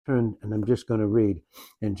turn, and I'm just going to read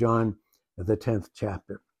in John, the 10th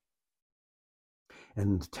chapter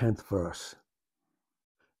and the 10th verse.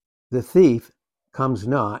 The thief comes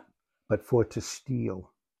not, but for to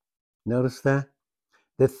steal. Notice that?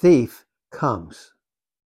 The thief comes.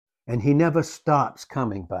 And he never stops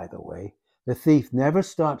coming, by the way. The thief never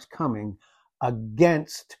stops coming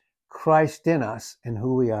against Christ in us and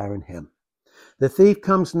who we are in him. The thief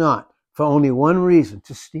comes not for only one reason,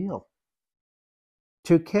 to steal,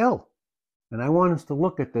 to kill. And I want us to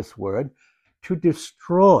look at this word, to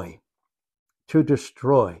destroy. To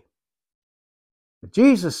destroy.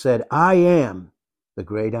 Jesus said, I am the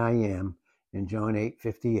great I am in John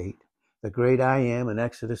 8:58. The great I am in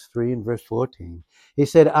Exodus 3 and verse 14. He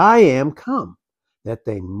said, I am come that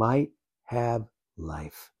they might have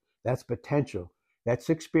life. That's potential. That's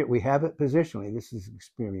experience. We have it positionally. This is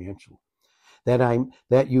experiential.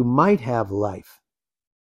 That you might have life.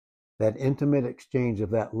 That intimate exchange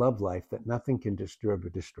of that love life that nothing can disturb or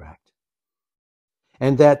distract.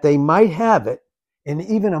 And that they might have it in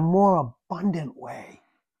even a more abundant way.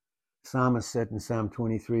 Psalmist said in Psalm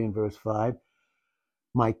 23 and verse 5,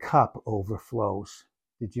 my cup overflows.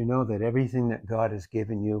 Did you know that everything that God has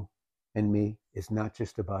given you and me is not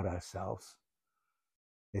just about ourselves?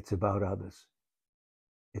 It's about others.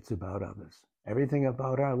 It's about others. Everything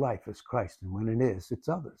about our life is Christ, and when it is, it's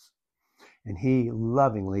others. And he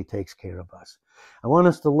lovingly takes care of us. I want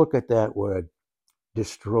us to look at that word,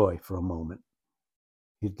 destroy, for a moment.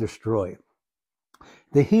 You destroy.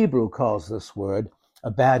 The Hebrew calls this word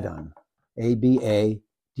Abaddon, Abaddon.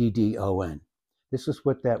 This is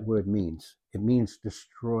what that word means. It means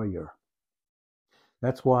destroyer.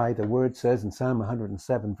 That's why the word says in Psalm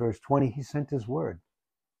 107, verse 20, he sent his word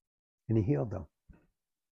and he healed them.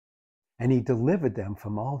 And he delivered them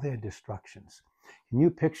from all their destructions. Can you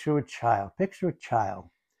picture a child? Picture a child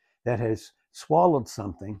that has swallowed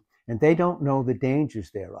something and they don't know the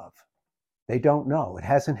dangers thereof. They don't know. It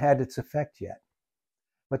hasn't had its effect yet.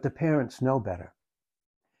 But the parents know better.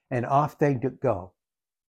 And off they go.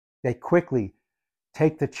 They quickly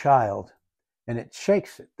take the child, and it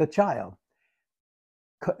shakes the child,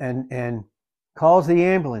 and calls the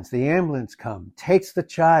ambulance. The ambulance comes, takes the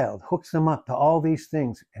child, hooks them up to all these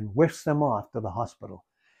things, and whiffs them off to the hospital.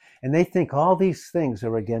 And they think all these things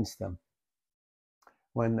are against them,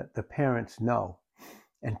 when the parents know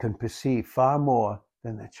and can perceive far more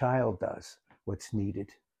than the child does what's needed.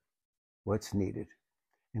 What's needed.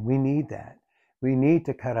 And we need that. We need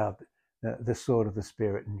to cut out the sword of the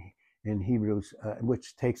Spirit in Hebrews,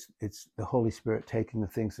 which it's the Holy Spirit taking the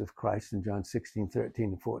things of Christ in John 16, 13,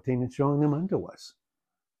 and 14 and showing them unto us.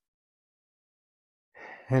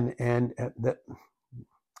 And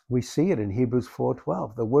we see it in Hebrews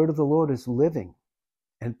 4:12. The word of the Lord is living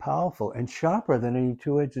and powerful and sharper than any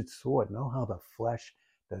two-edged sword. Know how the flesh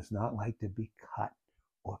does not like to be cut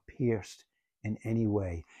or pierced in any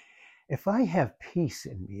way. If I have peace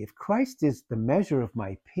in me, if Christ is the measure of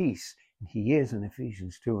my peace, and he is in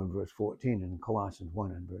Ephesians 2 and verse 14 and in Colossians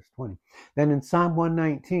 1 and verse 20, then in Psalm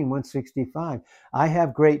 119, 165, I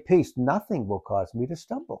have great peace. Nothing will cause me to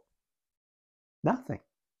stumble. Nothing.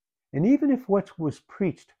 And even if what was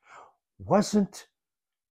preached wasn't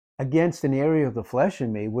against an area of the flesh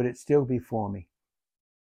in me, would it still be for me?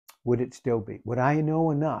 Would it still be? Would I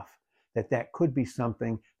know enough that that could be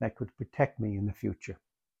something that could protect me in the future?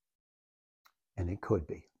 And it could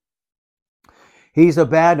be. He's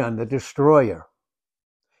Abaddon, the destroyer.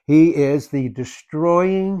 He is the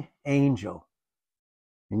destroying angel.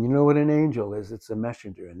 And you know what an angel is? It's a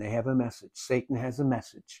messenger, and they have a message. Satan has a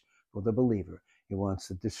message for the believer. He wants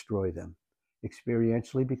to destroy them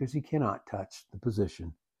experientially because he cannot touch the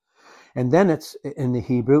position. And then it's in the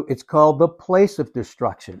Hebrew, it's called the place of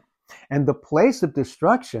destruction. And the place of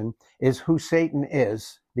destruction is who Satan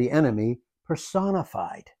is, the enemy,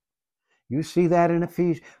 personified. You see that in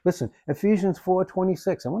Ephesians. Listen, Ephesians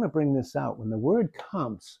 4:26. I want to bring this out. When the word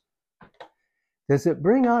comes, does it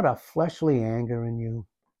bring out a fleshly anger in you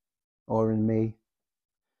or in me?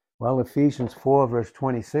 Well, Ephesians 4 verse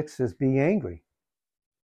 26 says, be angry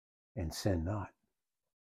and sin not.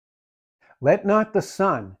 Let not the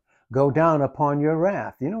sun go down upon your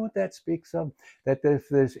wrath. You know what that speaks of? That if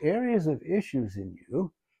there's areas of issues in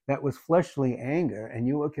you that was fleshly anger and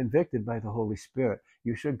you were convicted by the Holy Spirit,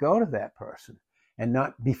 you should go to that person and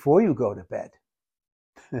not before you go to bed,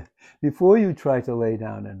 before you try to lay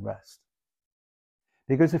down and rest.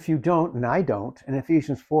 Because if you don't, and I don't, in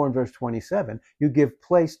Ephesians 4 and verse 27, you give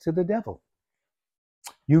place to the devil.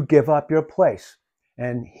 You give up your place.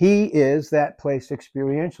 And he is that place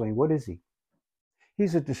experientially. What is he?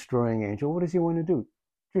 He's a destroying angel. What does he want to do?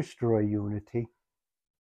 Destroy unity.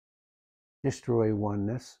 destroy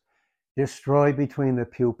oneness, destroy between the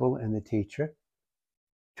pupil and the teacher,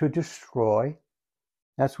 to destroy.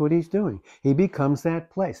 That's what he's doing. He becomes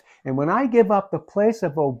that place. And when I give up the place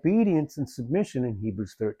of obedience and submission in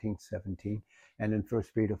Hebrews 13:17 and in 1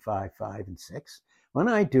 Peter 5:5 and 6, when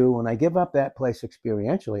I give up that place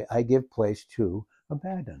experientially, I give place to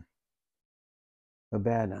Abaddon.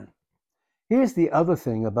 Abaddon. Here's the other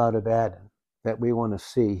thing about Abaddon that we want to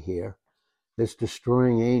see here, this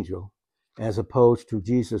destroying angel, as opposed to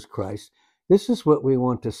Jesus Christ. This is what we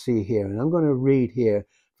want to see here. And I'm going to read here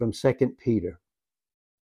from 2 Peter.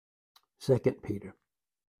 2 Peter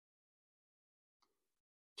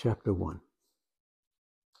chapter 1.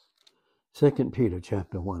 2 Peter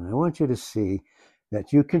chapter 1. I want you to see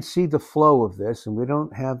that you can see the flow of this, and we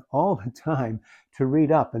don't have all the time to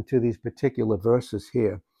read up into these particular verses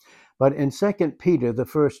here. But in 2 Peter, the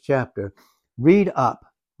first chapter, read up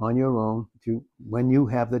on your own when you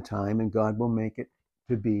have the time, and God will make it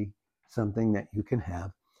to be something that you can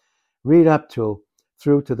have. Read up through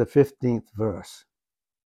to the 15th verse.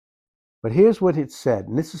 But here's what it said,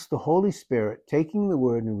 and this is the Holy Spirit taking the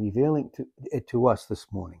word and revealing it to us this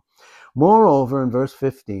morning. Moreover, in verse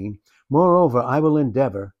 15, moreover, I will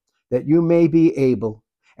endeavor that you may be able,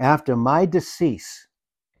 after my decease,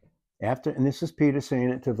 and this is Peter saying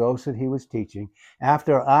it to those that he was teaching,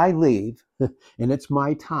 after I leave, and it's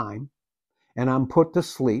my time, and I'm put to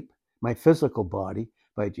sleep, my physical body,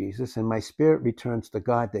 by Jesus, and my spirit returns to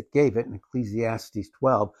God that gave it, in Ecclesiastes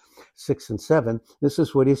 12:6 and 7, this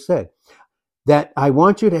is what he said, that I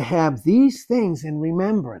want you to have these things in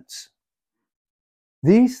remembrance.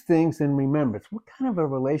 These things in remembrance. What kind of a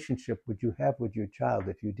relationship would you have with your child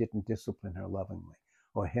if you didn't discipline her lovingly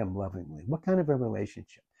or him lovingly? What kind of a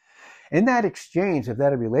relationship? In that exchange of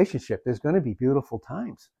that relationship, there's going to be beautiful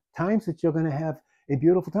times that you're going to have a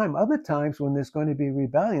beautiful time. Other times when there's going to be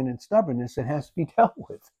rebellion and stubbornness, it has to be dealt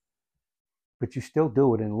with. But you still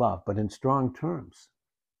do it in love, but in strong terms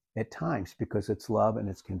at times, because it's love and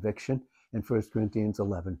it's conviction in 1 Corinthians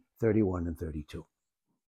 11:31 and 32.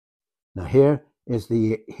 Now here's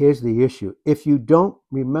the issue. If you don't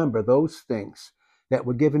remember those things that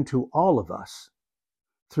were given to all of us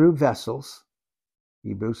through vessels,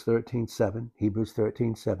 Hebrews 13:7, Hebrews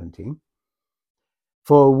 13:17,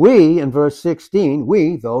 for we, in verse 16,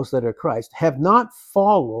 we, those that are Christ, have not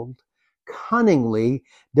followed cunningly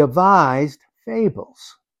devised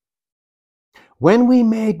fables, when we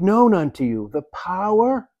made known unto you the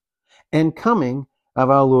power and coming of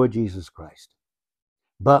our Lord Jesus Christ.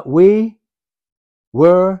 But were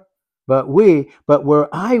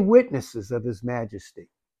eyewitnesses of his majesty.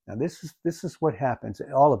 Now this is what happens,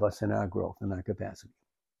 all of us in our growth and our capacity.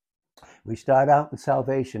 We start out in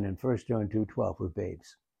salvation in 1 John 2:12, we're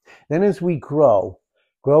babes. Then as we grow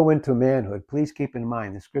into manhood, please keep in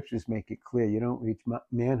mind, the scriptures make it clear you don't reach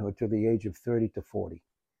manhood till the age of 30 to 40.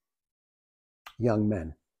 Young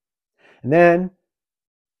men. And then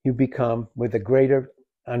you become, with a greater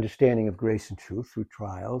understanding of grace and truth, through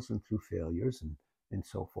trials and through failures and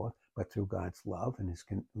so forth, but through God's love and his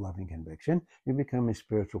loving conviction, you become a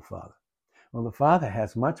spiritual father. Well, the father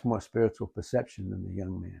has much more spiritual perception than the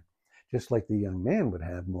young man, just like the young man would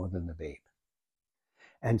have more than the babe.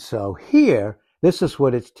 And so here, this is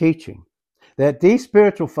what it's teaching, that these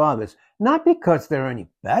spiritual fathers, not because they're any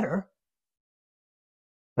better,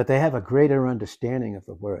 but they have a greater understanding of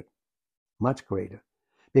the word, much greater,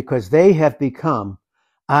 because they have become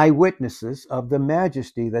eyewitnesses of the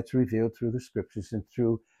majesty that's revealed through the scriptures and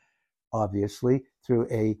through, obviously, through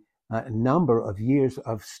a number of years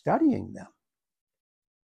of studying them.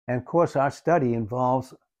 And of course, our study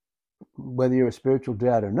involves, whether you're a spiritual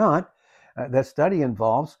dad or not, that study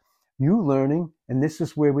involves you learning, and this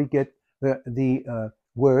is where we get the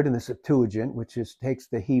word in the Septuagint, which takes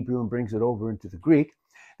the Hebrew and brings it over into the Greek,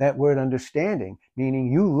 that word understanding,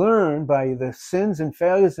 meaning you learn by the sins and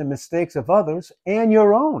failures and mistakes of others and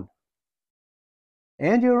your own.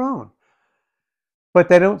 And your own. But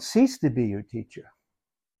they don't cease to be your teacher.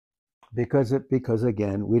 Because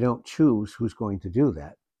again, we don't choose who's going to do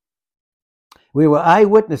that. We were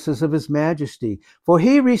eyewitnesses of his majesty, for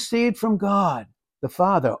he received from God, the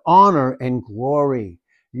Father, honor and glory.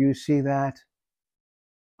 Do you see that?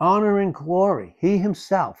 Honor and glory. He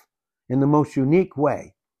himself, in the most unique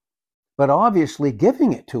way, but obviously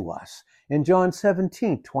giving it to us in John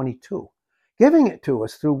 17:22. Giving it to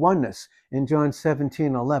us through oneness in John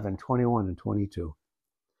 17:11, 21 and 22.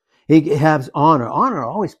 He has honor. Honor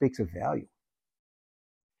always speaks of value.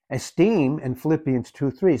 Esteem in Philippians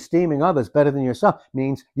 2:3, esteeming others better than yourself,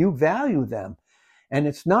 means you value them. And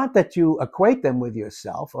it's not that you equate them with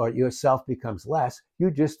yourself or yourself becomes less,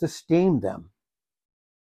 you just esteem them.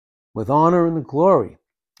 with honor and the glory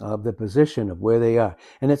of the position of where they are.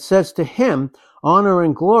 And it says, to him, honor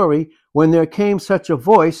and glory, when there came such a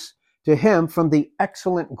voice to him from the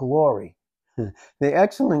excellent glory. The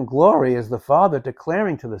excellent glory is the Father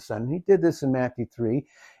declaring to the Son. He did this in Matthew 3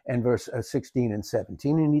 and verse 16 and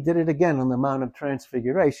 17, and he did it again on the Mount of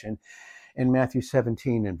Transfiguration in Matthew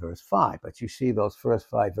 17 and verse 5. But you see those first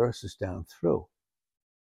 5 verses down through,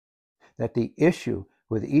 that the issue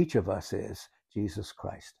with each of us is Jesus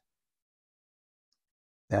Christ.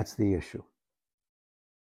 That's the issue.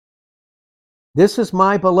 This is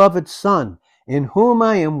my beloved Son, in whom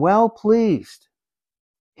I am well pleased.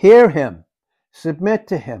 Hear him, submit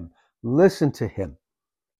to him, listen to him.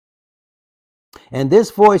 And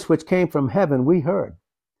this voice which came from heaven we heard.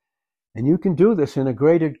 And you can do this in a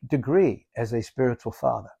greater degree as a spiritual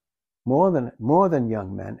father, more than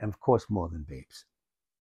young men, and of course more than babes.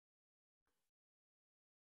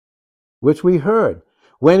 Which we heard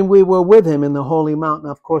when we were with him in the holy mountain.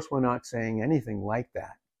 Of course, we're not saying anything like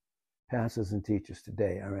that, pastors and teachers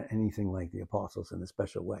today, or anything like the apostles in a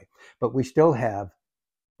special way. But we still have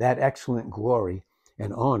that excellent glory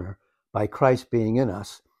and honor by Christ being in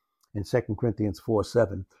us in 2 Corinthians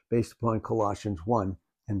 4:7, based upon Colossians 1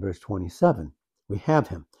 and verse 27. We have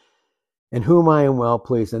him, in whom I am well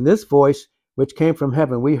pleased. And this voice which came from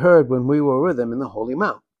heaven we heard when we were with him in the holy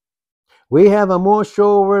mount. We have a more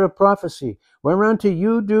sure word of prophecy, whereunto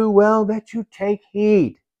you do well that you take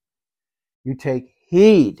heed. You take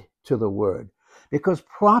heed to the word, because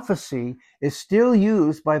prophecy is still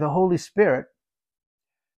used by the Holy Spirit,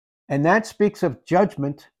 and that speaks of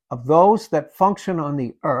judgment of those that function on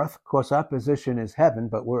the earth. Of course, our position is heaven,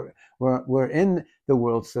 but we're in the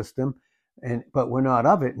world system, but we're not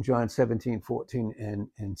of it in John 17:14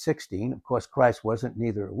 and 16. Of course, Christ wasn't,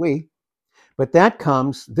 neither are we. But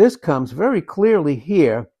this comes very clearly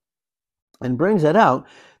here and brings it out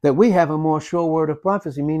that we have a more sure word of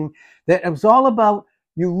prophecy, meaning that it was all about,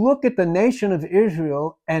 you look at the nation of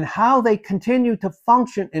Israel and how they continue to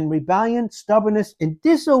function in rebellion, stubbornness, and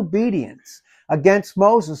disobedience against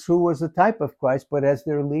Moses, who was the type of Christ, but as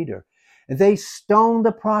their leader. And they stoned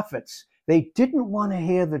the prophets. They didn't want to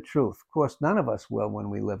hear the truth. Of course, none of us will when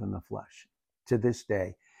we live in the flesh to this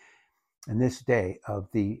day, and this day of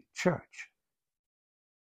the church.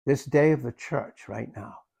 This day of the church right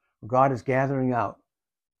now, God is gathering out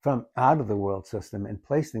of the world system and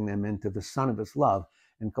placing them into the Son of his love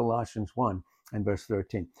in Colossians 1 and verse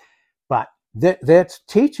 13. But that's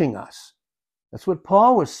teaching us. That's what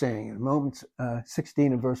Paul was saying in Romans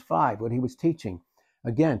 16 and verse 5, when he was teaching,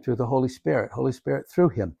 again, through the Holy Spirit through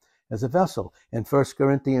him as a vessel. In 1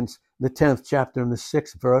 Corinthians, the 10th chapter and the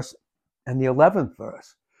 6th verse and the 11th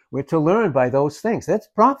verse. We're to learn by those things. That's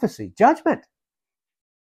prophecy, judgment.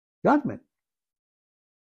 Judgment.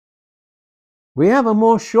 We have a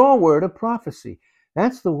more sure word of prophecy.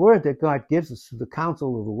 That's the word that God gives us through the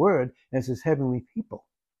counsel of the word as his heavenly people.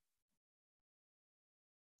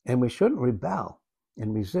 And we shouldn't rebel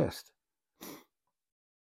and resist.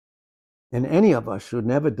 And any of us should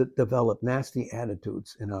never develop nasty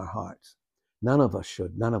attitudes in our hearts. None of us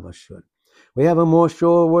should. None of us should. We have a more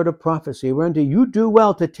sure word of prophecy, whereunto you do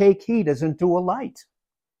well to take heed as unto a light.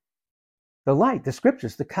 The light, the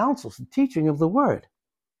scriptures, the counsels, the teaching of the word.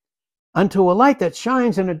 Unto a light that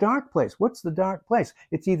shines in a dark place. What's the dark place?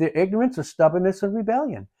 It's either ignorance or stubbornness or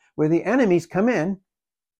rebellion, where the enemies come in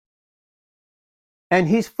and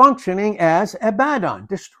he's functioning as Abaddon,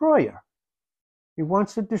 destroyer. He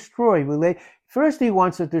wants to destroy. First, he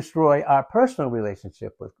wants to destroy our personal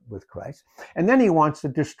relationship with Christ, and then he wants to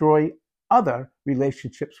destroy other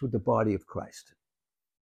relationships with the body of Christ.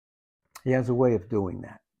 He has a way of doing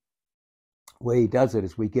that. The way he does it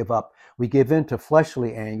is we give in to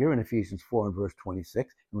fleshly anger in Ephesians 4 and verse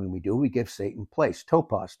 26. And when we do, we give Satan place.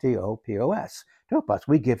 Topos, T-O-P-O-S. Topos,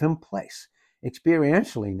 we give him place.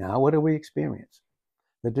 Experientially now, what do we experience?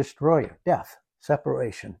 The destroyer, death,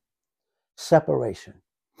 separation. Separation.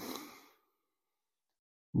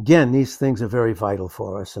 Again, these things are very vital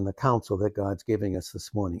for us in the counsel that God's giving us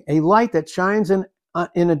this morning. A light that shines in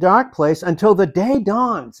a dark place until the day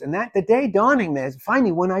dawns. And that the day dawning there is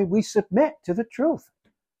finally when we submit to the truth.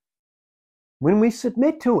 When we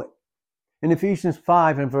submit to it. In Ephesians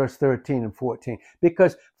 5 and verse 13 and 14.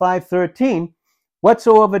 Because 5:13,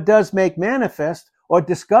 whatsoever does make manifest or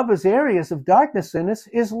discovers areas of darkness in us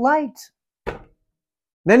is light.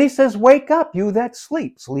 Then he says, wake up, you that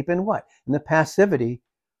sleep. Sleep in what? In the passivity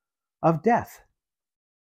of death.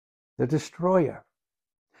 The destroyer.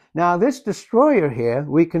 Now, this destroyer here,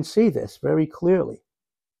 we can see this very clearly.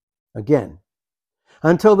 Again,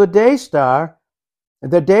 until the day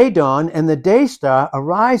dawn and the day star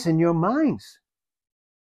arise in your minds.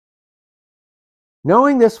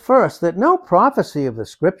 Knowing this first, that no prophecy of the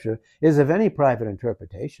Scripture is of any private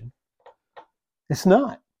interpretation. It's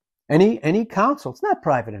not. Any counsel, it's not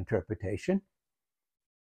private interpretation.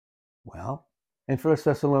 Well, in 1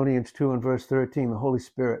 Thessalonians 2 and verse 13, the Holy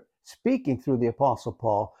Spirit, speaking through the Apostle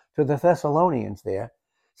Paul to the Thessalonians there,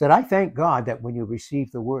 said, I thank God that when you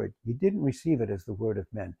received the word, you didn't receive it as the word of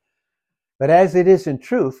men, but as it is in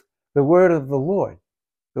truth, the word of the Lord,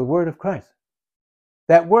 the word of Christ,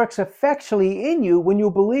 that works effectually in you when you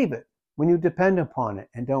believe it, when you depend upon it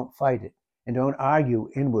and don't fight it and don't argue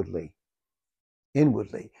inwardly,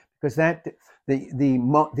 because that the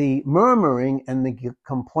murmuring and the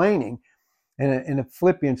complaining in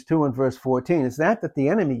Philippians 2 and verse 14 is that the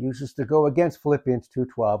enemy uses to go against Philippians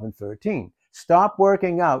 2:12 and 13. Stop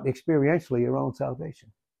working out experientially your own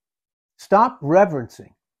salvation. Stop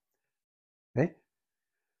reverencing. Okay?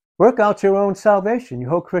 Work out your own salvation, your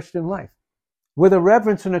whole Christian life, with a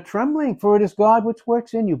reverence and a trembling, for it is God which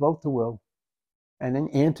works in you both to will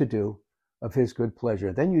and to do of his good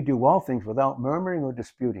pleasure. Then you do all things without murmuring or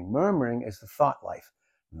disputing. Murmuring is the thought life.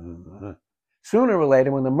 Sooner or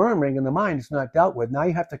later, when the murmuring in the mind is not dealt with, now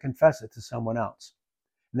you have to confess it to someone else.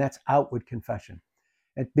 And that's outward confession.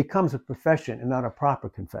 It becomes a profession and not a proper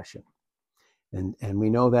confession. And we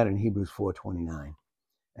know that in Hebrews 4:29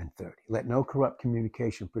 and 30. Let no corrupt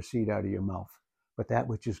communication proceed out of your mouth, but that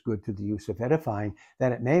which is good to the use of edifying,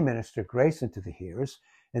 that it may minister grace unto the hearers,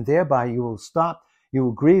 and thereby you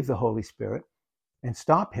will grieve the Holy Spirit and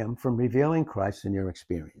stop him from revealing Christ in your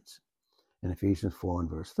experience. In Ephesians 4 and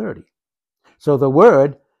verse 30. So the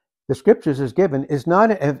word, the Scriptures is given, is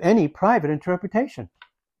not of any private interpretation.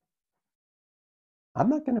 I'm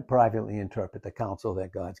not going to privately interpret the counsel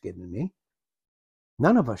that God's given me.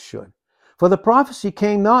 None of us should. For the prophecy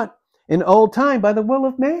came not in old time by the will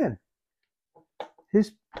of man.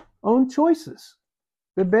 His own choices.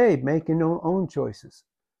 The babe making their own choices.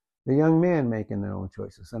 The young man making their own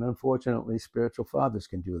choices. And unfortunately, spiritual fathers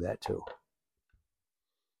can do that too.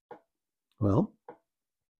 Well,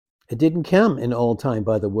 it didn't come in old time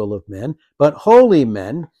by the will of men, but holy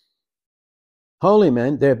men,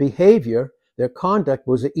 their behavior, their conduct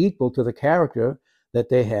was equal to the character that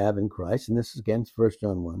they have in Christ. And this is again 1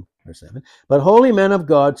 John 1, verse 7. But holy men of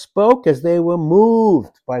God spoke as they were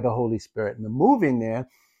moved by the Holy Spirit. And the moving there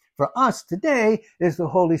for us today is the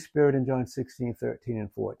Holy Spirit in John 16, 13,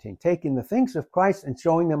 and 14, taking the things of Christ and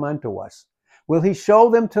showing them unto us. Will he show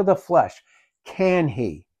them to the flesh? Can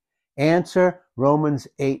he? Answer, Romans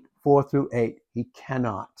 8, 4 through 8. He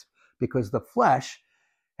cannot, because the flesh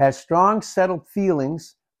has strong, settled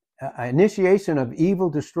feelings, initiation of evil,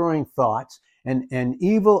 destroying thoughts, and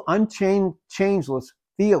evil, changeless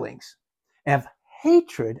feelings of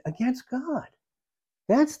hatred against God.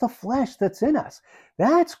 That's the flesh that's in us.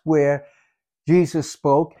 That's where Jesus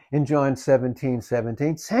spoke in John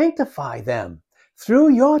 17:17. Sanctify them through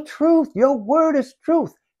your truth. Your word is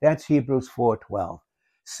truth. That's Hebrews 4:12.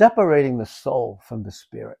 Separating the soul from the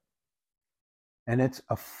spirit. And it's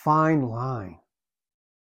a fine line.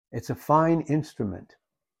 It's a fine instrument.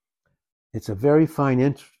 It's a very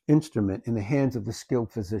fine instrument in the hands of the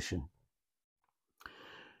skilled physician.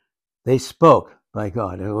 They spoke by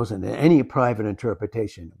God. It wasn't any private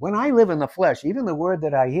interpretation. When I live in the flesh, even the word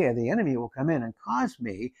that I hear, the enemy will come in and cause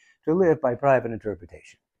me to live by private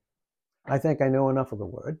interpretation. I think I know enough of the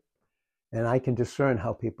word, and I can discern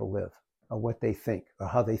how people live, or what they think, or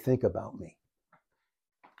how they think about me.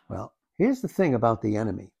 Well, here's the thing about the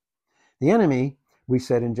enemy. The enemy, we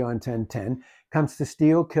said in John 10:10, comes to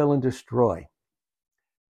steal, kill, and destroy.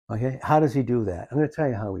 Okay, how does he do that? I'm going to tell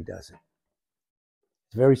you how he does it.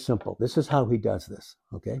 It's very simple. This is how he does this,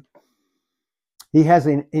 okay? He has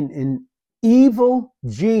an evil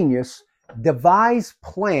genius devised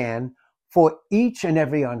plan for each and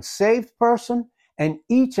every unsaved person and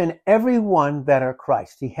each and every one that are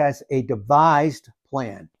Christ. He has a devised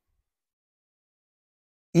plan.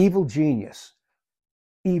 Evil genius.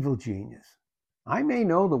 Evil genius. I may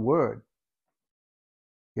know the word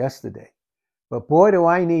yesterday, but boy, do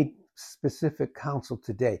I need specific counsel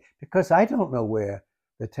today, because I don't know where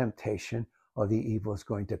the temptation or the evil is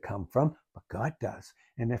going to come from, but God does.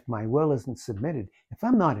 And if my will isn't submitted, if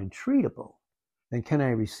I'm not entreatable, then can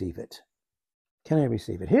I receive it? Can I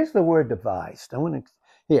receive it? Here's the word devised.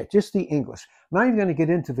 Here, just the English. I'm not even going to get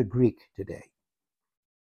into the Greek today.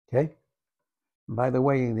 Okay? And by the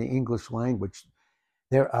way, in the English language,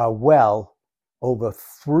 there are well over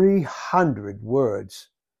 300 words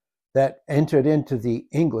that entered into the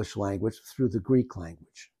English language through the Greek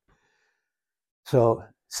language. So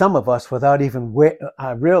some of us, without even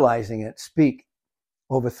realizing it, speak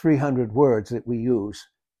over 300 words that we use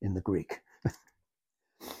in the Greek.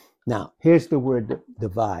 Now, here's the word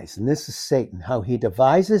devise, and this is Satan, how he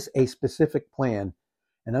devises a specific plan.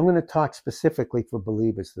 And I'm going to talk specifically for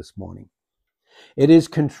believers this morning. It is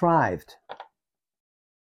contrived.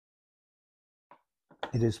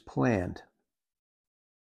 It is planned.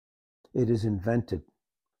 It is invented.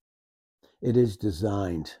 It is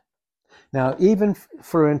designed. Now, even,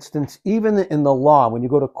 for instance, even in the law, when you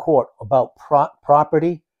go to court about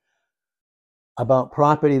property,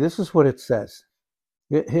 this is what it says.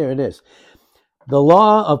 Here it is. The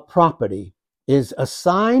law of property is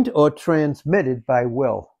assigned or transmitted by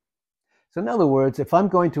will. So in other words, if I'm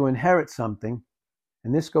going to inherit something,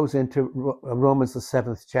 and this goes into Romans, the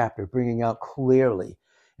 7th chapter, bringing out clearly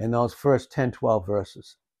in those first 10, 12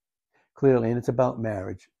 verses, clearly, and it's about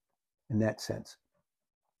marriage in that sense.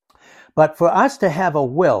 But for us to have a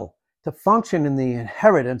will, to function in the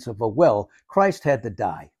inheritance of a will, Christ had to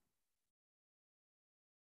die.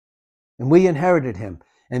 And we inherited him.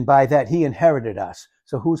 And by that, he inherited us.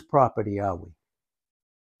 So whose property are we?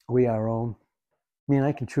 Are we our own? I mean,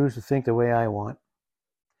 I can choose to think the way I want.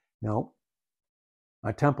 No.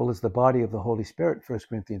 Our temple is the body of the Holy Spirit, 1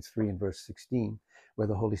 Corinthians 3 and verse 16, where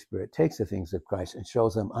the Holy Spirit takes the things of Christ and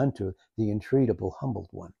shows them unto the entreatable, humbled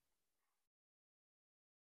one.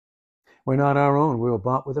 We're not our own. We were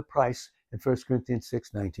bought with a price in 1 Corinthians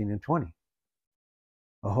 6, 19 and 20.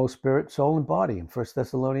 A whole spirit, soul, and body in 1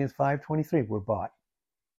 Thessalonians 5:23 were bought,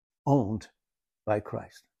 owned by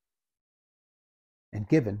Christ, and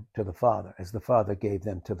given to the Father as the Father gave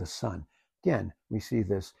them to the Son. Again, we see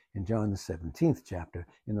this in John the 17th chapter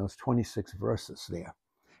in those 26 verses there.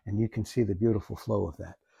 And you can see the beautiful flow of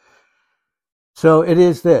that. So it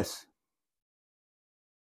is this.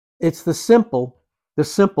 It's the simple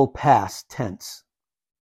past tense.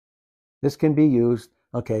 This can be used,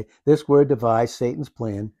 okay, this word devise, Satan's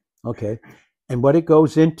plan, okay, and what it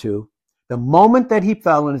goes into, the moment that he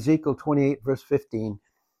fell in Ezekiel 28, verse 15,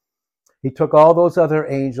 he took all those other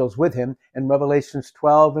angels with him. In Revelations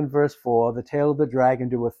 12 and verse 4, the tail of the dragon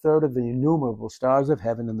drew a third of the innumerable stars of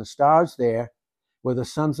heaven, and the stars there were the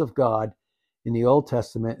sons of God in the Old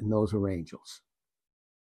Testament, and those were angels.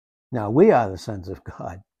 Now, we are the sons of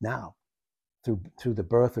God now through the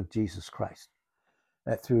birth of Jesus Christ,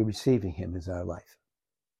 through receiving him as our life.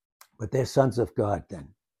 But they're sons of God then.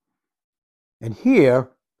 And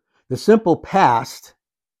here, the simple past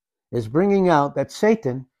is bringing out that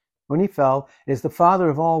Satan, when he fell, is the father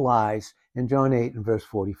of all lies in John 8 and verse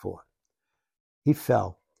 44. He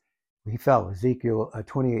fell. Ezekiel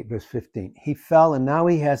 28 verse 15. He fell, and now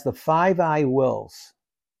he has the 5 I wills.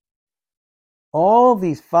 All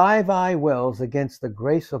these 5 I wills against the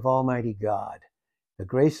grace of Almighty God, the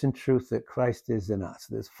grace and truth that Christ is in us.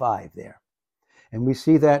 There's 5 there. And we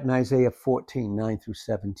see that in Isaiah 14, 9 through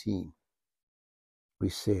 17. We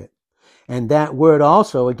see it. And that word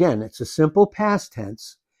also, again, it's a simple past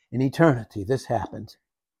tense. In eternity, this happened.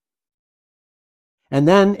 And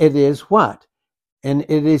then it is what? And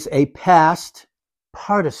it is a past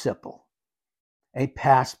participle. A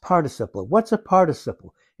past participle. What's a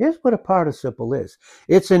participle? Here's what a participle is.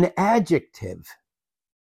 It's an adjective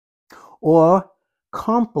or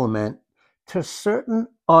complement to certain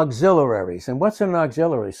auxiliaries. And what's an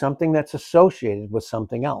auxiliary? Something that's associated with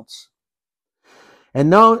something else. And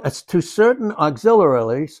now it's to certain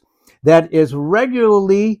auxiliaries that is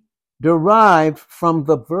regularly derived from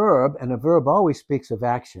the verb, and a verb always speaks of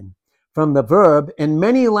action, from the verb in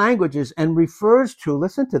many languages, and refers to,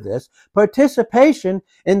 listen to this, participation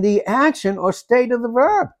in the action or state of the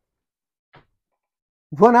verb.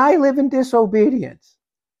 When I live in disobedience,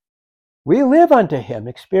 we live unto him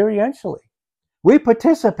experientially. We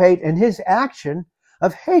participate in his action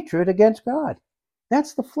of hatred against God.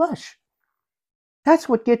 That's the flesh. That's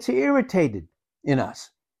what gets irritated in us.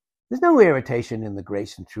 There's no irritation in the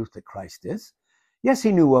grace and truth that Christ is. Yes,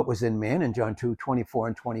 he knew what was in man in John 2, 24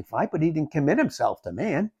 and 25, but he didn't commit himself to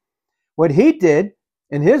man. What he did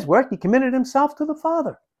in his work, he committed himself to the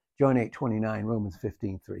Father. John 8, 29, Romans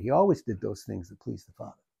 15, 3. He always did those things that pleased the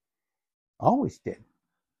Father. Always did.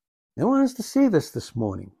 I want us to see this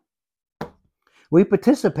morning. We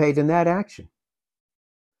participate in that action.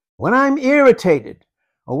 When I'm irritated,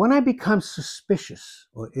 or when I become suspicious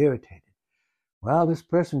or irritated, well, this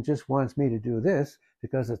person just wants me to do this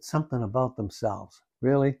because it's something about themselves.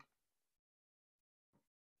 Really?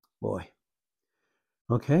 Boy.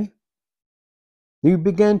 Okay? You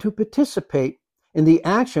begin to participate in the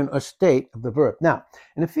action or state of the verb. Now,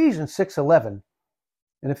 in Ephesians 6:11,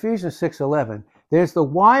 there's the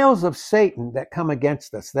wiles of Satan that come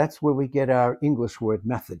against us. That's where we get our English word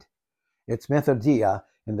method. It's methodia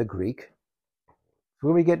in the Greek.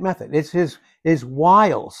 Where we get method. It's his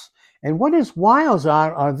wiles. And what his wiles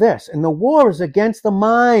are this. And the war is against the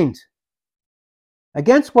mind,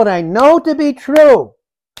 against what I know to be true.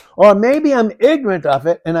 Or maybe I'm ignorant of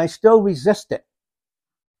it and I still resist it.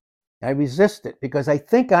 I resist it because I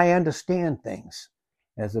think I understand things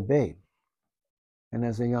as a babe and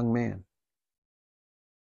as a young man.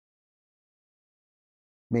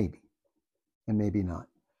 Maybe, and maybe not.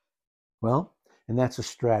 Well, and that's a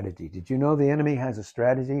strategy. Did you know the enemy has a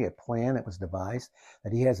strategy, a plan that was devised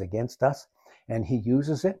that he has against us, and he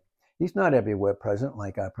uses it? He's not everywhere present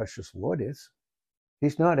like our precious Lord is.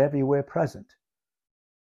 He's not everywhere present.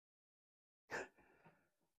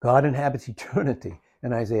 God inhabits eternity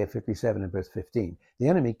in Isaiah 57 and verse 15. The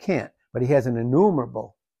enemy can't, but he has an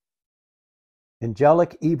innumerable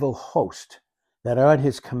angelic evil host that are at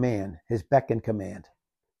his command, his beck and command.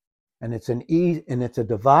 And it's a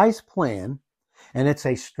devised plan, and it's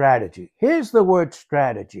a strategy. Here's the word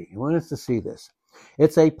strategy. You want us to see this.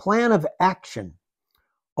 It's a plan of action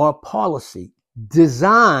or policy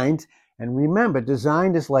designed, and remember,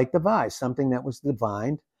 designed is like devised, something that was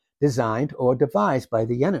designed or devised by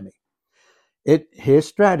the enemy. Here's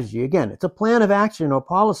strategy. Again, it's a plan of action or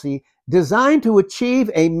policy designed to achieve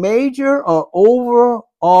a major or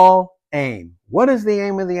overall aim. What is the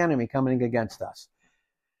aim of the enemy coming against us?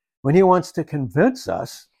 When he wants to convince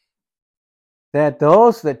us that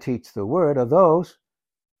those that teach the word are those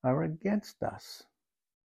are against us.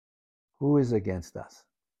 Who is against us?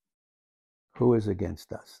 Who is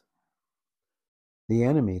against us? The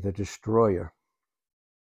enemy, the destroyer.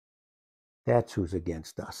 That's who's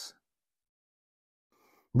against us.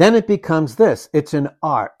 Then it becomes this. It's an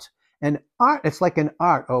art. An art, it's like an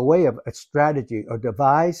art or a way of a strategy or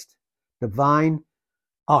devised divine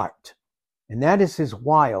art. And that is his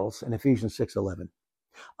wiles in Ephesians 6:11.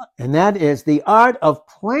 And that is the art of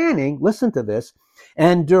planning, listen to this,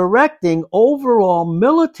 and directing overall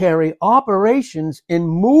military operations in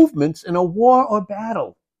movements in a war or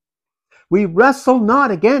battle. We wrestle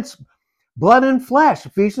not against blood and flesh.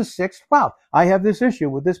 Ephesians 6:12. I have this issue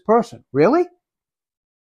with this person. Really?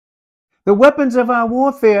 The weapons of our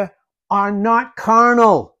warfare are not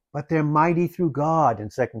carnal, but they're mighty through God in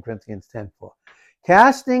 2 Corinthians 10:4.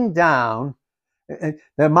 Casting down,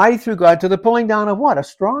 they're mighty through God to the pulling down of what? A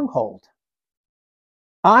stronghold.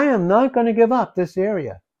 I am not going to give up this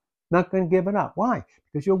area. Not going to give it up. Why?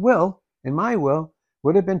 Because your will and my will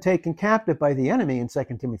would have been taken captive by the enemy in 2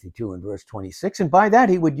 Timothy 2 and verse 26. And by that,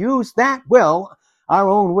 he would use that will, our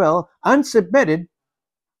own will, unsubmitted,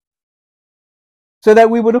 so that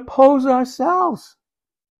we would oppose ourselves.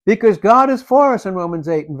 Because God is for us in Romans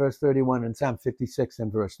 8 and verse 31 and Psalm 56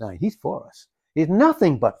 and verse 9. He's for us. He's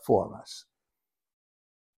nothing but for us.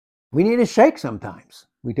 We need a shake sometimes.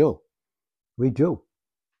 We do. We do.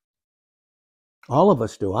 All of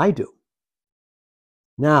us do. I do.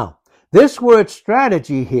 Now, this word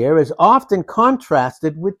strategy here is often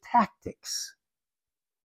contrasted with tactics.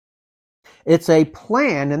 It's a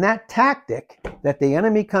plan, and that tactic that the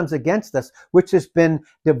enemy comes against us, which has been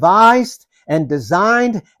devised and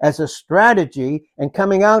designed as a strategy and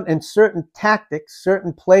coming out in certain tactics,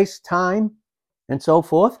 certain place, time, and so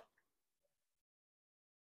forth,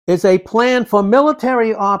 is a plan for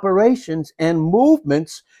military operations and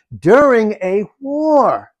movements during a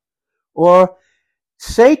war, or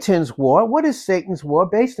Satan's war. What is Satan's war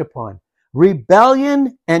based upon?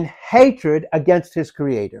 Rebellion and hatred against his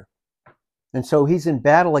creator. And so he's in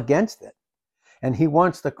battle against it. And he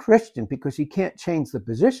wants the Christian, because he can't change the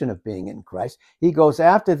position of being in Christ. He goes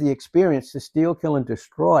after the experience to steal, kill, and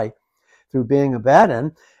destroy through being a bad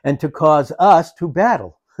end, and to cause us to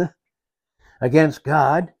battle against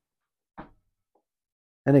God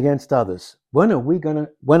and against others. When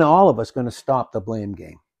are all of us going to stop the blame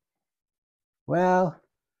game? Well,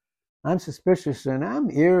 I'm suspicious and I'm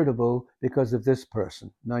irritable because of this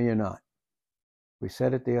person. No, you're not. We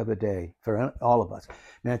said it the other day for all of us.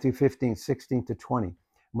 Matthew 15, 16 to 20.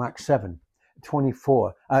 Mark 7,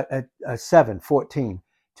 24, 7, 14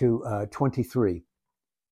 to 23.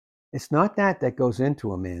 It's not that goes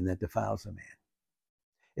into a man that defiles a man.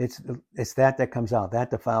 It's that comes out.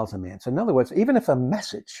 That defiles a man. So in other words, even if a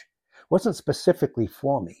message wasn't specifically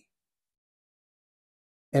for me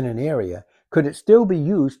in an area, could it still be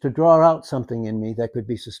used to draw out something in me that could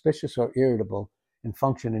be suspicious or irritable and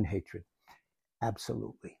function in hatred?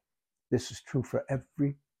 Absolutely. This is true for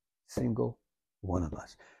every single one of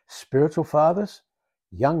us. Spiritual fathers,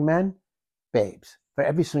 young men, babes, for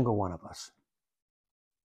every single one of us.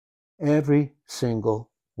 Every single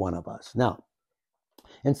one of us. Now,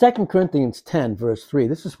 in 2 Corinthians 10, verse 3,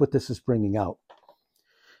 this is what this is bringing out.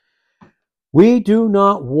 We do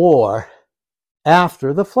not war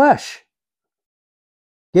after the flesh.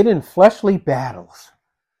 get in fleshly battles.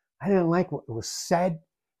 I didn't like what was said.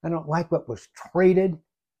 I don't like what was traded.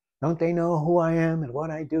 Don't they know who I am and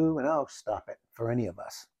what I do? And oh, stop it for any of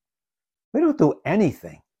us. We don't do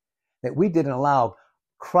anything that we didn't allow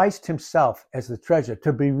Christ himself as the treasure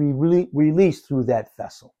to be released through that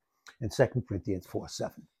vessel in 2 Corinthians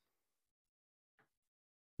 4:7.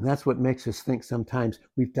 And that's what makes us think sometimes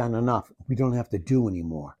we've done enough. We don't have to do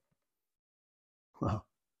anymore. Well,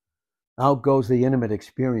 out goes the intimate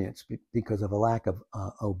experience because of a lack of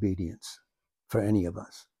obedience for any of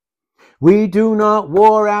us. We do not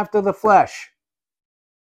war after the flesh.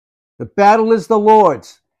 The battle is the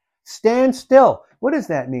Lord's. Stand still. What does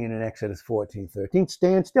that mean in Exodus 14:13?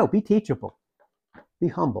 Stand still. Be teachable. Be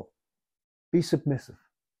humble. Be submissive.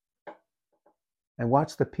 And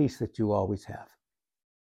watch the peace that you always have.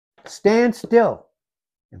 Stand still.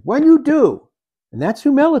 And when you do, and that's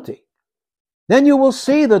humility, then you will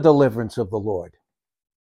see the deliverance of the Lord.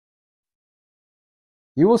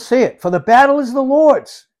 You will see it. For the battle is the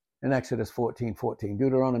Lord's in Exodus 14:14,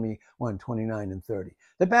 Deuteronomy 1:29 and 30.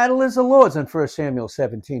 The battle is the Lord's in 1 Samuel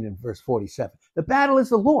 17 and verse 47. The battle is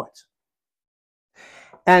the Lord's.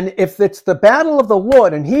 And if it's the battle of the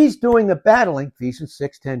Lord and he's doing the battling, Ephesians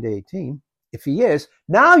 6:10-18, if he is,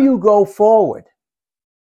 now you go forward.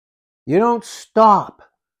 You don't stop.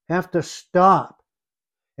 Have to stop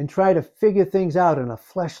and try to figure things out in a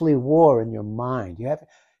fleshly war in your mind.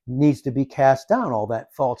 Needs to be cast down, all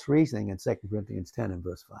that false reasoning in 2 Corinthians 10 and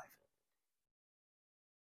verse 5.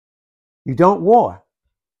 You don't war.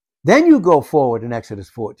 Then you go forward in Exodus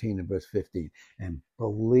 14 and verse 15. And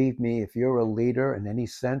believe me, if you're a leader in any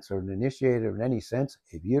sense or an initiator in any sense,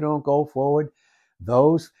 if you don't go forward,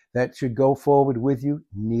 those that should go forward with you,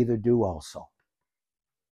 neither do also.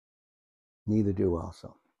 Neither do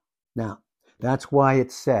also. Now, that's why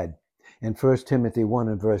it's said in 1 Timothy 1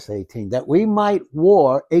 and verse 18, that we might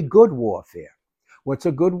war a good warfare. What's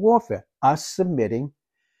a good warfare? Us submitting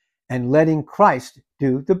and letting Christ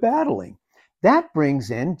do the battling. That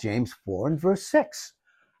brings in James 4 and verse 6.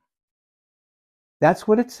 That's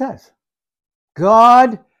what it says.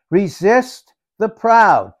 God resists the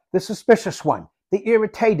proud, the suspicious one, the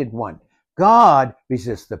irritated one. God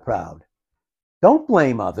resists the proud. Don't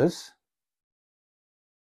blame others.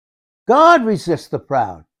 God resists the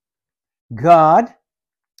proud. God,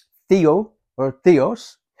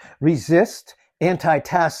 Theos, resists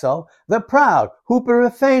antitasso, the proud,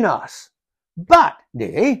 huperophanos. But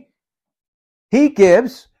he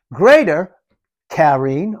gives greater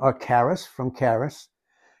charin or charis from charis,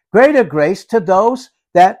 greater grace to those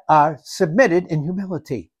that are submitted in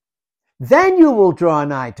humility. Then you will draw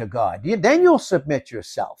nigh to God. Then you'll submit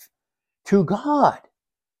yourself to God.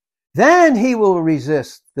 Then he will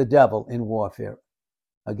resist the devil in warfare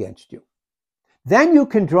against you. Then you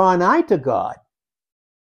can draw nigh to God.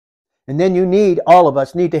 And then all of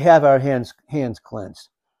us need to have our hands cleansed.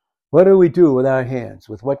 What do we do with our hands,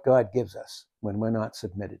 with what God gives us when we're not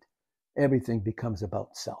submitted? Everything becomes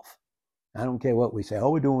about self. I don't care what we say. Oh,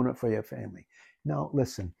 we're doing it for your family. No,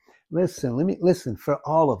 listen, for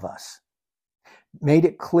all of us. Made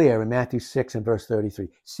it clear in Matthew 6 and verse 33.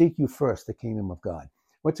 Seek you first the kingdom of God.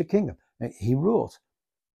 What's a kingdom? He rules.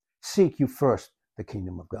 Seek you first the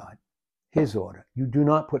kingdom of God. His order. You do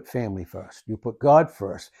not put family first. You put God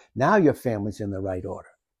first. Now your family's in the right order.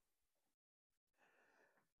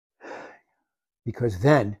 Because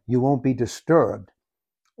then you won't be disturbed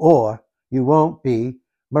or you won't be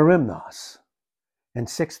merimnos. And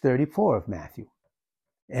 6:34 of Matthew.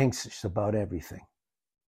 Anxious about everything.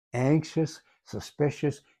 Anxious,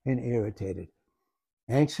 suspicious, and irritated.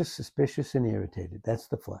 Anxious, suspicious, and irritated. That's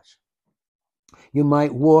the flesh. You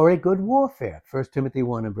might war a good warfare. 1 Timothy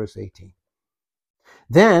 1 and verse 18.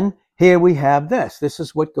 Then, here we have this. This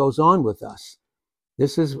is what goes on with us.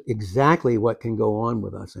 This is exactly what can go on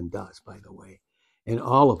with us and does, by the way, in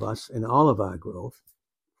all of us, in all of our growth.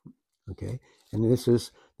 Okay, and this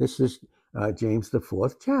is James the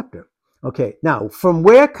 4th chapter. Okay, now, from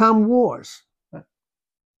where come wars?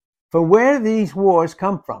 From where do these wars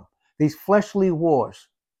come from? These fleshly wars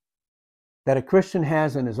that a Christian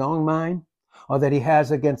has in his own mind or that he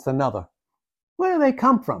has against another. Where do they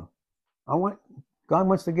come from? God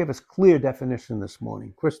wants to give us clear definition this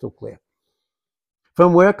morning, crystal clear.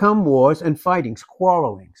 From where come wars and fightings,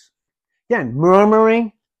 quarrelings? Again,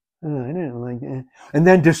 murmuring, I didn't like that. And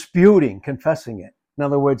then disputing, confessing it. In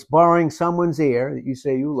other words, borrowing someone's ear that you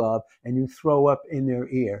say you love and you throw up in their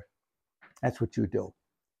ear. That's what you do.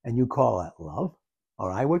 And you call that love,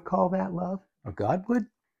 or I would call that love, or God would.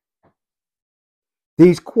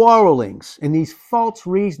 These quarrelings and these false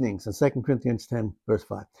reasonings in 2 Corinthians 10, verse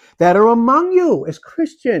 5, that are among you as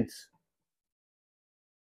Christians.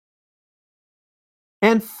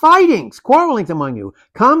 and fightings, quarrelings among you.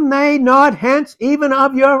 Come they not hence even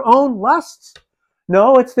of your own lusts?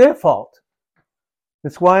 No, it's their fault.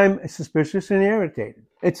 That's why I'm suspicious and irritated.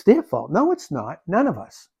 It's their fault. No, it's not. None of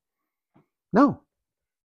us. No.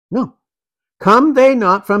 No. Come they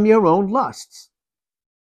not from your own lusts?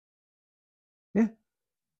 Yeah.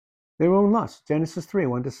 Their own lusts. Genesis 3,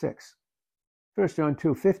 1-6. 1 John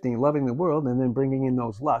 2:15, loving the world, and then bringing in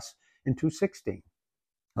those lusts in 2:16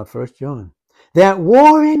 of 1 John. That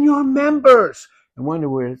war in your members. I wonder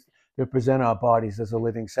where to present our bodies as a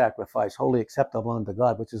living sacrifice, wholly acceptable unto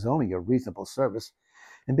God, which is only your reasonable service.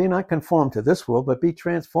 And be not conformed to this world, but be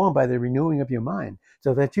transformed by the renewing of your mind,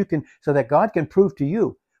 so that God can prove to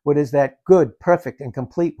you what is that good, perfect, and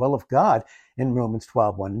complete will of God in Romans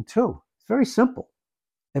 12, 1 and 2. It's very simple.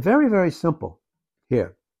 And very, very simple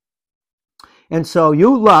here. And so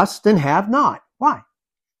you lust and have not. Why?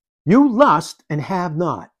 You lust and have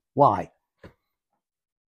not. Why?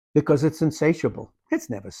 Because it's insatiable. It's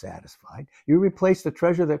never satisfied. You replace the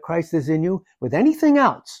treasure that Christ is in you with anything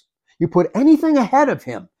else. You put anything ahead of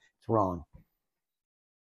him. It's wrong.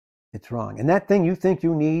 It's wrong. And that thing you think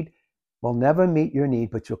you need will never meet your need,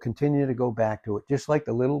 but you'll continue to go back to it, just like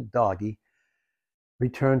the little doggy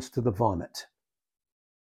returns to the vomit.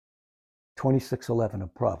 26:11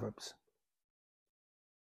 of Proverbs.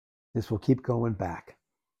 This will keep going back.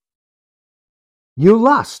 You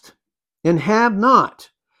lust and have not.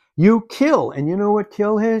 You kill. And you know what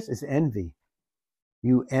kill is? It's envy.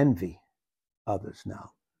 You envy others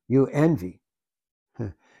now. You envy.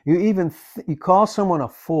 You even you call someone a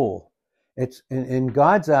fool. It's in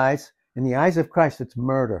God's eyes, in the eyes of Christ, it's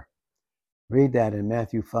murder. Read that in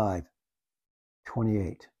Matthew 5,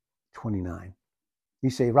 28, 29. You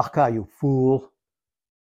say, Raka, you fool.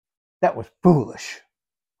 That was foolish.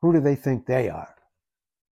 Who do they think they are?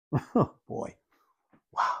 Oh, boy.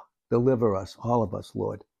 Wow. Deliver us, all of us,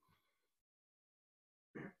 Lord.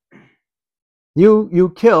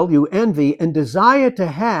 You kill, you envy, and desire to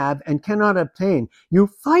have and cannot obtain. You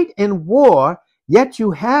fight in war, yet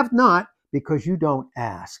you have not, because you don't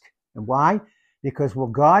ask. And why? Because will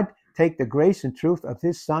God take the grace and truth of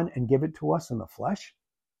his Son and give it to us in the flesh?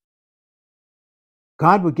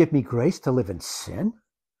 God would give me grace to live in sin?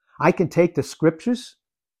 I can take the scriptures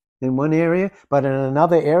in one area, but in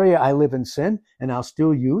another area I live in sin, and I'll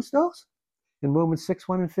still use those? In Romans 6,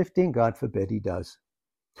 1 and 15, God forbid he does.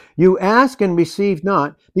 You ask and receive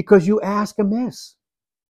not, because you ask amiss,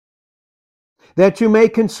 that you may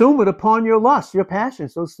consume it upon your lusts, your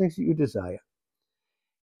passions, those things that you desire.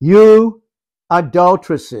 You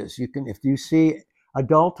adulteresses. If you see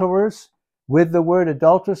adulterers with the word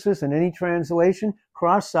adulteresses in any translation,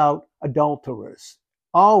 cross out adulterers.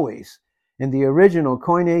 Always. In the original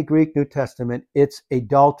Koine Greek New Testament, it's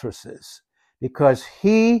adulteresses, because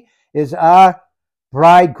he is our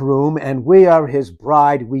bridegroom and we are his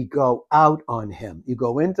bride. We go out on him. You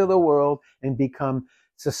go into the world and become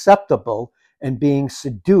susceptible and being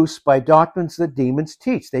seduced by doctrines that demons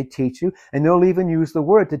teach. They teach you, and they'll even use the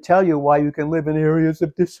word to tell you why you can live in areas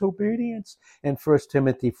of disobedience. In 1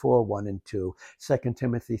 Timothy 4, 1 and 2, 2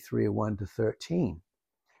 Timothy 3, 1 to 13.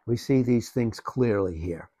 We see these things clearly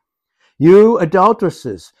here. You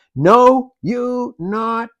adulteresses, know you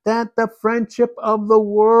not that the friendship of the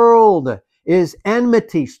world is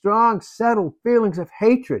enmity, strong, settled feelings of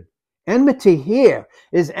hatred. Enmity here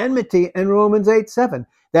is enmity in Romans 8, 7.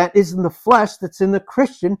 That is in the flesh, that's in the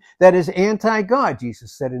Christian, that is anti-God.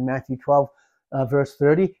 Jesus said in Matthew 12, verse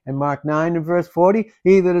 30, and Mark 9 and verse 40,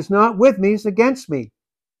 he that is not with me is against me.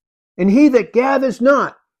 And he that gathers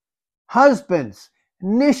not, husbands,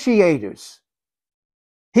 initiators,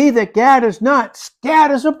 he that gathers not,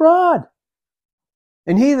 scatters abroad.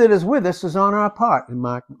 And he that is with us is on our part, in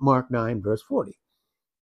Mark 9, verse 40.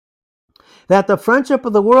 That the friendship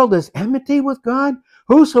of the world is enmity with God?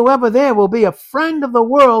 Whosoever there will be a friend of the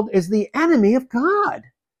world is the enemy of God.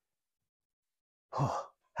 Oh,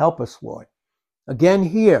 help us, Lord. Again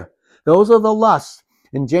here, those are the lusts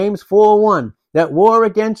in James 4:1 that war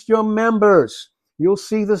against your members. You'll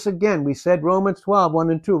see this again. We said Romans 12, 1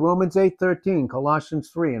 and 2, Romans 8:13, Colossians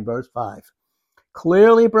 3 and verse 5.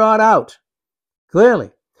 Clearly brought out.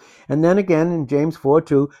 Clearly. And then again in James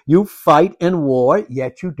 4:2, you fight in war,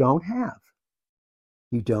 yet you don't have.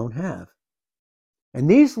 You don't have. And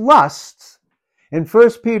these lusts in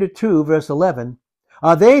 1 Peter 2, verse 11,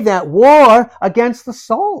 are they that war against the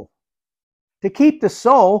soul, to keep the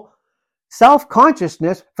soul,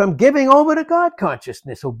 self-consciousness, from giving over to God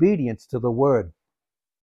consciousness, obedience to the word.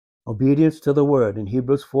 Obedience to the word in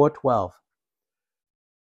Hebrews 4:12.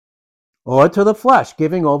 Or to the flesh,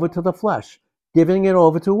 giving over to the flesh. Giving it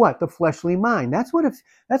over to what? The fleshly mind. That's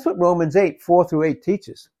what Romans 8, 4 through 8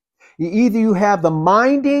 teaches. Either you have the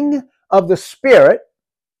minding of the Spirit,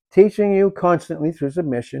 teaching you constantly through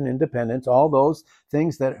submission, independence, all those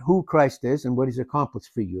things that who Christ is and what he's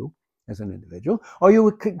accomplished for you as an individual, or you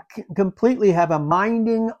would completely have a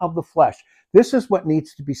minding of the flesh. This is what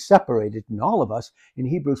needs to be separated in all of us in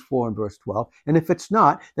Hebrews 4 and verse 12. And if it's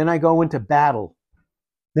not, then I go into battle.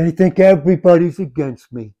 Then I think everybody's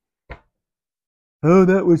against me. Oh,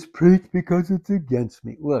 that was preached because it's against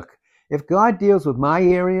me. Look, if God deals with my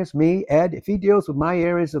areas, me, Ed, if he deals with my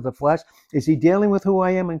areas of the flesh, is he dealing with who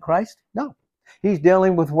I am in Christ? No. He's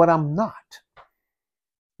dealing with what I'm not.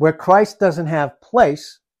 Where Christ doesn't have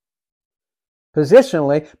place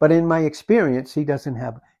positionally, but in my experience,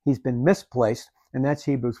 he's been misplaced. And that's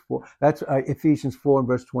Hebrews 4. That's Ephesians 4 and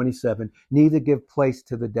verse 27. Neither give place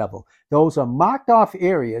to the devil. Those are marked off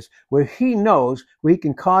areas where he knows he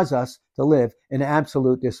can cause us to live in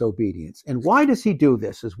absolute disobedience. And why does he do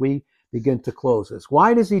this as we begin to close this?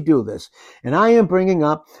 Why does he do this? And I am bringing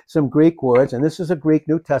up some Greek words, and this is a Greek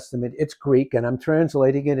New Testament. It's Greek, and I'm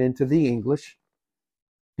translating it into the English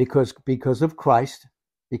because of Christ,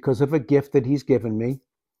 because of a gift that he's given me.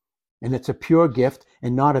 And it's a pure gift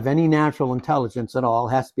and not of any natural intelligence at all,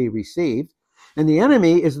 has to be received. And the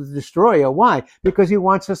enemy is the destroyer. Why? Because he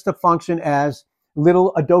wants us to function as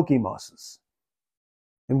little adokimoses.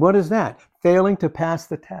 And what is that? Failing to pass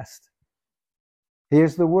the test.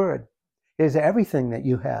 Here's the word. Here's everything that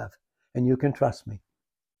you have, and you can trust me.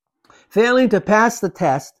 Failing to pass the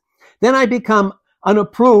test, then I become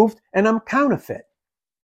unapproved and I'm counterfeit.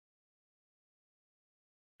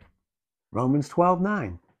 Romans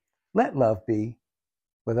 12:9. Let love be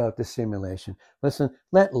without dissimulation. Listen,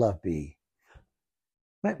 let love be.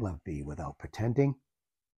 Let love be without pretending.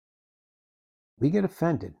 We get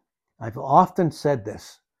offended. I've often said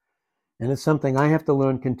this, and it's something I have to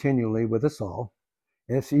learn continually with us all.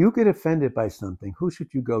 If you get offended by something, who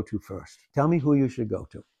should you go to first? Tell me who you should go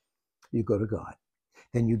to. You go to God.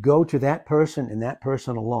 Then you go to that person and that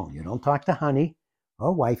person alone. You don't talk to honey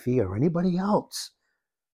or wifey or anybody else.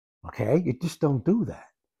 Okay? You just don't do that.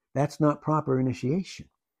 That's not proper initiation.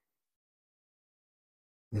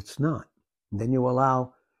 It's not. And then you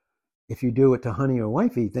allow, if you do it to honey or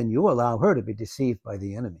wifey, then you allow her to be deceived by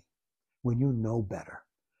the enemy when you know better.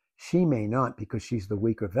 She may not, because she's the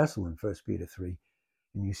weaker vessel in 1 Peter 3.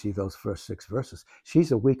 And you see those first 6 verses.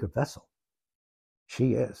 She's a weaker vessel.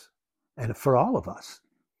 She is. And for all of us.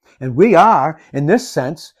 And we are, in this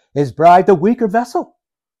sense, his bride, the weaker vessel.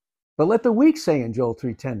 But let the weak say in Joel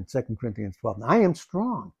 3:10, 2 Corinthians 12, I am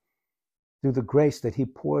strong through the grace that he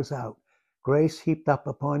pours out. Grace heaped up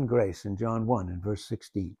upon grace in John 1 and verse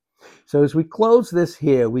 16. So as we close this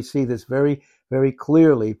here, we see this very, very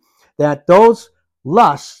clearly, that those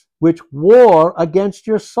lusts which war against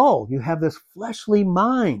your soul, you have this fleshly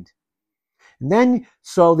mind. And then,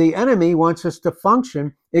 so the enemy wants us to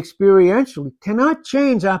function experientially, cannot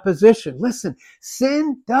change our position. Listen,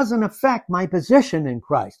 sin doesn't affect my position in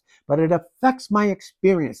Christ, but it affects my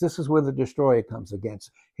experience. This is where the destroyer comes against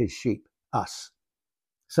his sheep. Us.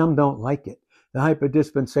 Some don't like it. The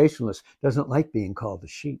hyper-dispensationalist doesn't like being called a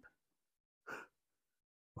sheep.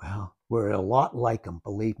 Well, we're a lot like them,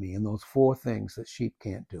 believe me, in those 4 things that sheep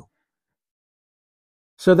can't do.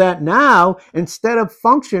 So that now, instead of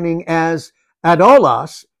functioning as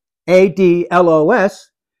adolos,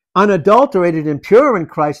 A-D-L-O-S, unadulterated and pure in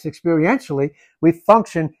Christ experientially, we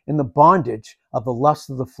function in the bondage of the lust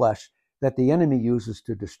of the flesh that the enemy uses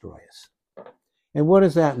to destroy us. And what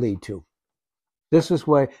does that lead to? This is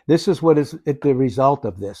what is the result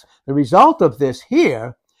of this. The result of this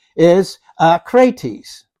here is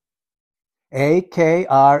krates. A-K-R-A-T-E-S.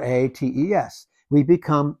 We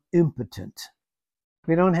become impotent.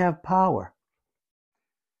 We don't have power.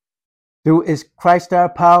 Is Christ our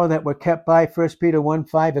power that we're kept by? 1 Peter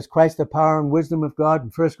 1:5. Is Christ the power and wisdom of God?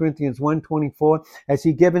 In 1 Corinthians 1:24.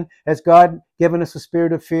 Has God given us a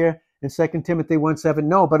spirit of fear? In 2 Timothy 1:7.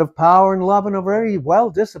 No, but of power and love and a very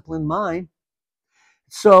well-disciplined mind.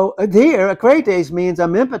 So here, krates means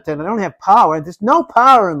I'm impotent. I don't have power. There's no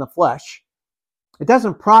power in the flesh. It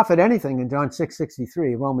doesn't profit anything in John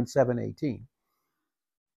 6:63, Romans 7:18.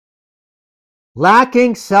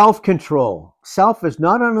 Lacking self-control. Self is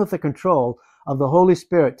not under the control of the Holy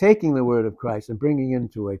Spirit taking the word of Christ and bringing it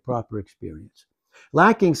into a proper experience.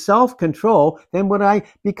 Lacking self-control, then what I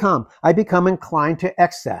become? I become inclined to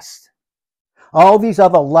excess. All these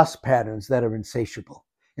other lust patterns that are insatiable.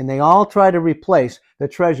 And they all try to replace the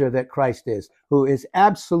treasure that Christ is, who is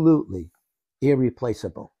absolutely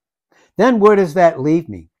irreplaceable. Then where does that leave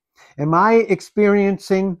me? Am I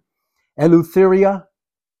experiencing eleutheria?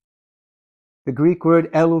 The Greek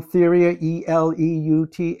word eleutheria,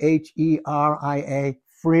 Eleutheria,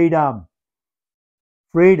 freedom.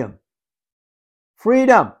 Freedom.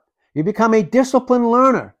 Freedom. You become a disciplined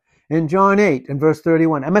learner in John 8 and verse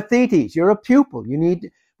 31. Amathetes, you're a pupil.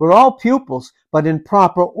 We're all pupils, but in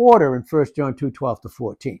proper order in 1 John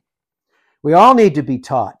 2:12-14. We all need to be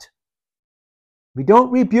taught. We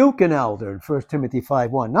don't rebuke an elder in 1 Timothy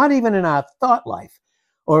 5:1, not even in our thought life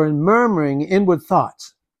or in murmuring inward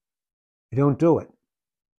thoughts. We don't do it.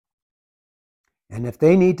 And if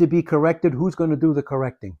they need to be corrected, who's going to do the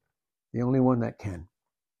correcting? The only one that can.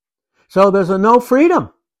 So there's no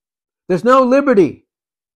freedom. There's no liberty.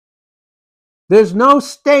 There's no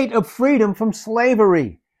state of freedom from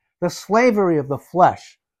slavery. The slavery of the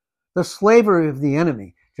flesh. The slavery of the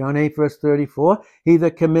enemy. John 8, verse 34, he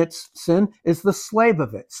that commits sin is the slave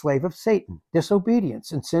of it, slave of Satan,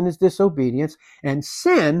 disobedience. And sin is disobedience. And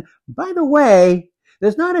sin, by the way,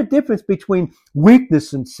 there's not a difference between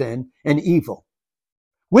weakness and sin and evil.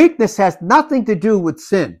 Weakness has nothing to do with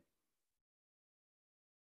sin.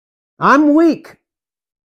 I'm weak.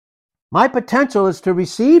 My potential is to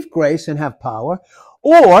receive grace and have power,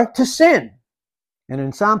 or to sin. And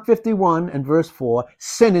in Psalm 51 and verse 4,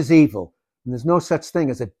 sin is evil. And there's no such thing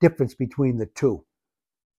as a difference between the two.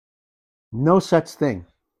 No such thing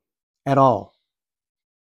at all.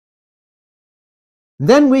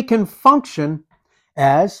 Then we can function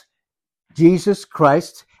as Jesus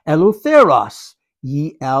Christ eleutheros,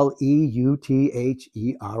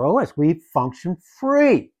 Eleutheros. We function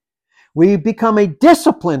free. We become a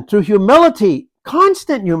discipline through humility,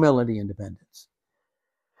 constant humility and dependence.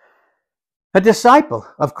 A disciple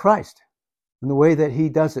of Christ in the way that he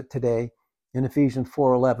does it today in Ephesians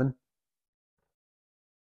 4:11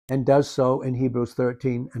 and does so in Hebrews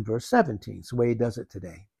 13 and verse 17. It's the way he does it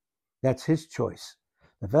today. That's his choice.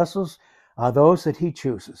 The vessels are those that he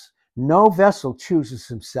chooses. No vessel chooses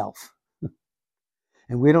himself.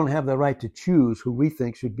 And we don't have the right to choose who we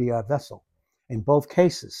think should be our vessel. In both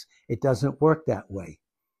cases, it doesn't work that way.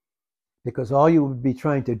 Because all you would be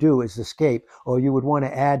trying to do is escape, or you would want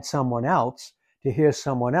to add someone else to hear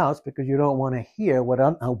someone else because you don't want to hear what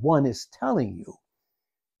one is telling you,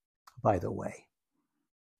 by the way.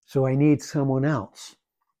 So I need someone else.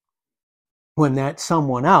 When that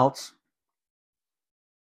someone else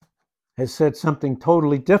has said something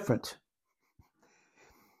totally different.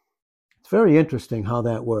 It's very interesting how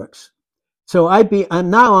that works. So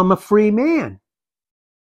now I'm a free man.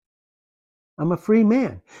 I'm a free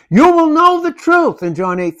man. You will know the truth in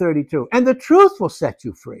John 8:32, and the truth will set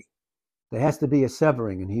you free. There has to be a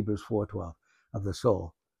severing in Hebrews 4:12 of the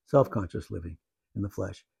soul, self-conscious living in the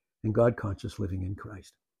flesh, and God-conscious living in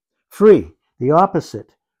Christ. Free, the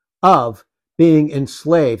opposite of being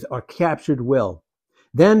enslaved or captured will.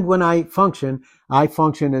 Then when I function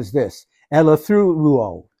as this,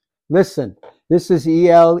 eleuthero. Listen, this is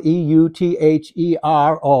Eleutero.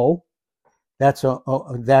 That's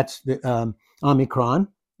the Omicron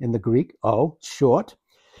in the Greek, O, short.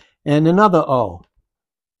 And another O,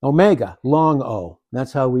 omega, long O.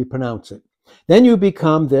 That's how we pronounce it. Then you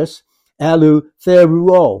become this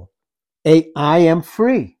eleuthero. I am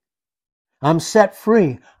free. I'm set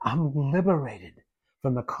free. I'm liberated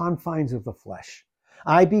from the confines of the flesh.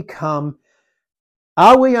 I become,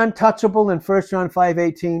 are we untouchable in 1 John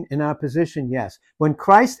 5:18 in our position? Yes. When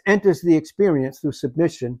Christ enters the experience through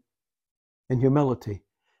submission and humility,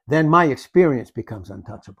 then my experience becomes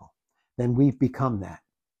untouchable. Then we become that.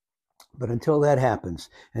 But until it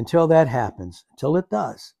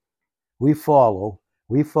does, we follow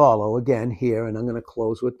again here, and I'm going to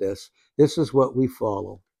close with this. This is what we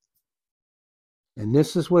follow. And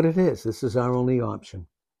this is what it is. This is our only option.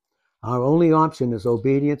 Our only option is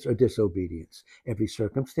obedience or disobedience. Every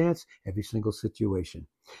circumstance, every single situation.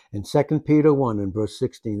 In 2 Peter 1 and verse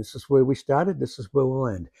 16, this is where we started, this is where we'll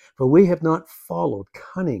end. For we have not followed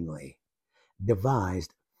cunningly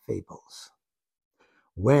devised fables,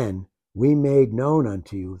 when we made known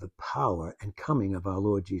unto you the power and coming of our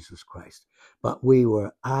Lord Jesus Christ, but we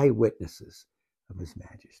were eyewitnesses of his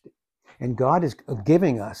majesty. And God is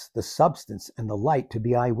giving us the substance and the light to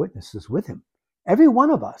be eyewitnesses with him. Every one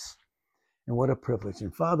of us. And what a privilege.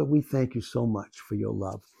 And Father, we thank you so much for your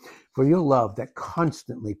love that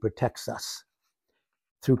constantly protects us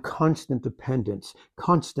through constant dependence,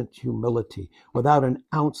 constant humility, without an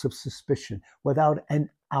ounce of suspicion, without an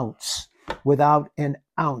ounce,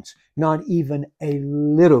 not even a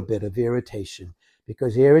little bit of irritation,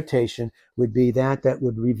 because irritation would be that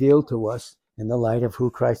would reveal to us in the light of who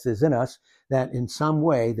Christ is in us, that in some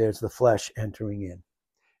way there's the flesh entering in.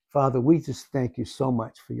 Father, we just thank you so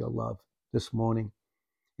much for your love this morning.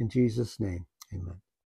 In Jesus' name, amen.